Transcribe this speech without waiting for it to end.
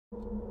It's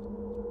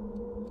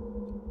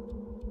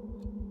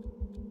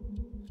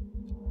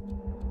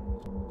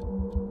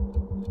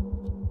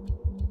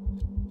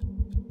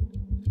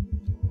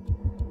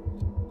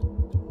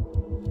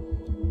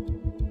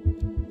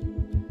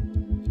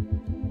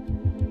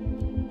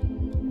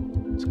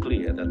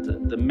clear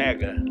that the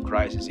mega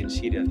crisis in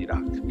Syria and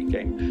Iraq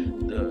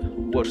became the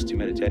worst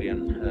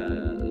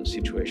humanitarian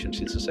situation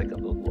since the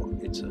Second World War.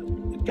 It's a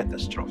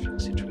catastrophic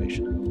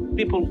situation.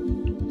 People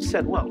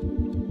said, well,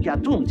 we are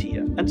doomed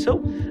here. And so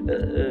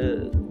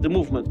the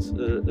movement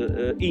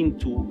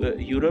into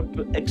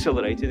Europe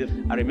accelerated.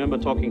 I remember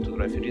talking to the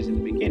refugees in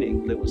the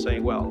beginning. They were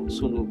saying, well,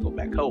 soon we'll go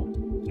back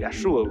home. We are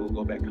sure we'll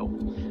go back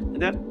home. And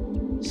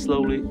then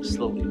slowly, this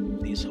hope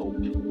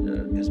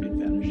has been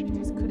vanishing. You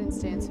just couldn't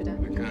stay in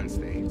Sudan? I can't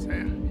stay in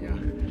Sudan,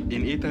 yeah.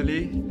 In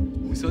Italy,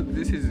 we thought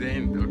this is the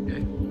end, okay?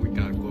 We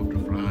can't go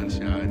to France,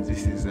 and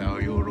this is how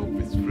Europe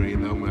is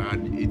freedom,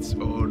 and it's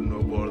all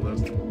no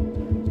borders.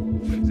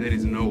 There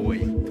is no way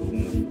to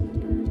move.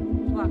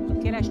 What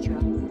age you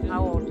are?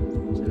 How old?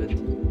 70.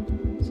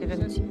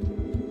 70.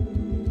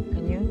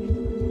 And you?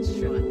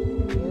 Sure.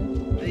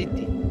 You?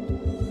 80.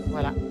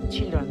 Voilà.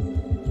 Children.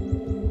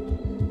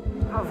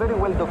 Very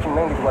well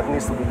documented what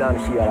needs to be done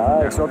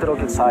here. It's not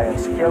rocket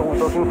science. Here we're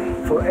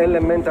talking for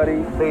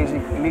elementary,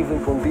 basic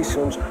living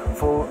conditions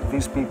for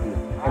these people.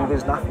 And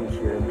there's nothing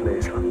here in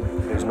place.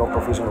 There is no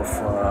provision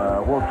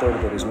of water,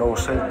 there is no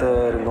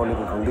shelter, no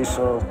living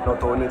conditions, no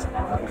toilets.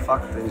 In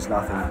fact, there is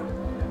nothing.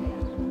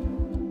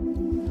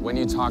 When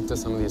you talk to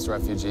some of these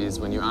refugees,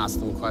 when you ask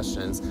them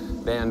questions,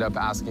 they end up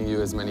asking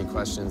you as many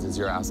questions as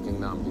you're asking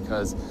them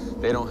because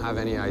they don't have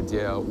any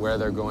idea where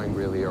they're going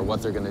really or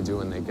what they're going to do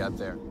when they get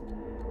there.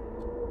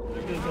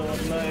 This is our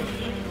life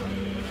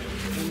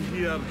in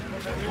here.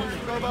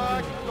 Go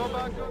back, go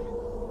back.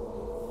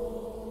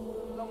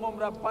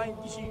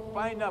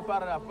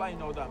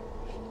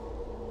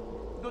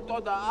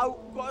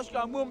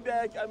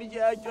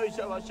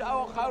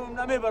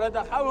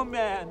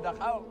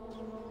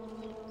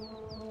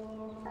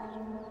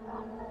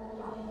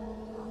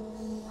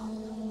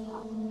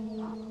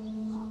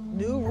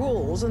 New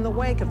rules in the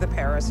wake of the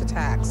Paris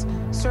attacks.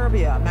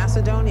 Serbia,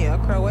 Macedonia,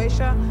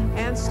 Croatia,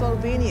 and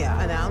Slovenia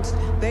announced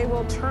they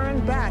will turn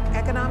back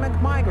economic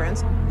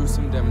migrants.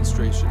 Gruesome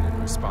demonstration in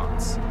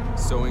response,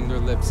 sewing their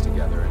lips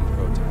together in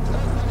protest.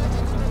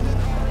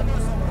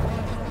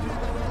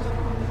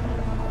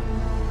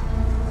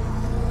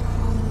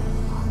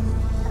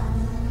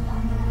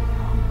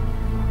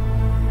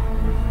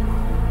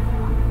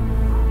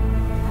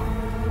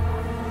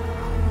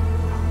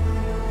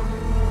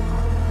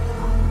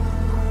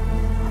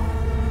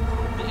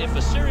 If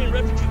a Syrian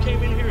refugee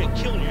came in here and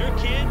killed your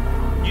kid,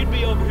 you'd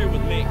be over here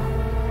with me.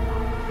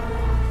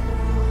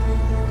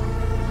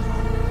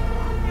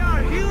 We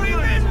are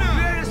humans.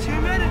 Where is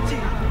humanity?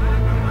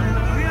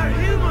 We are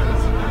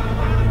humans,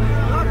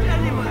 not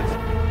animals.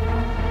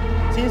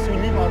 Since we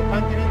leave our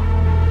country, we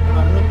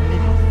are not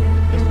living,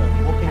 just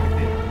walking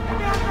with it.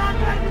 We are not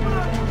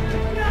animals.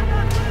 We are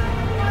not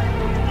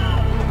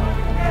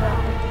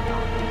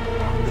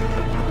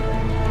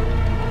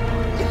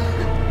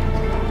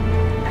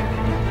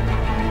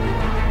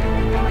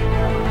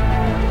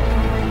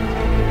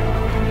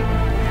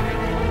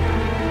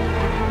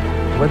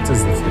What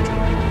is the future?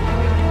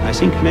 I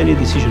think many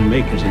decision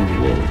makers in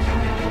the world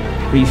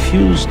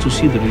refuse to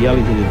see the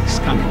reality that is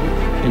coming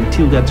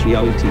until that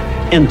reality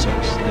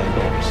enters their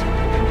doors.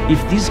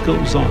 If this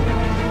goes on,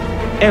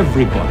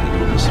 everybody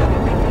will be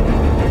suffering.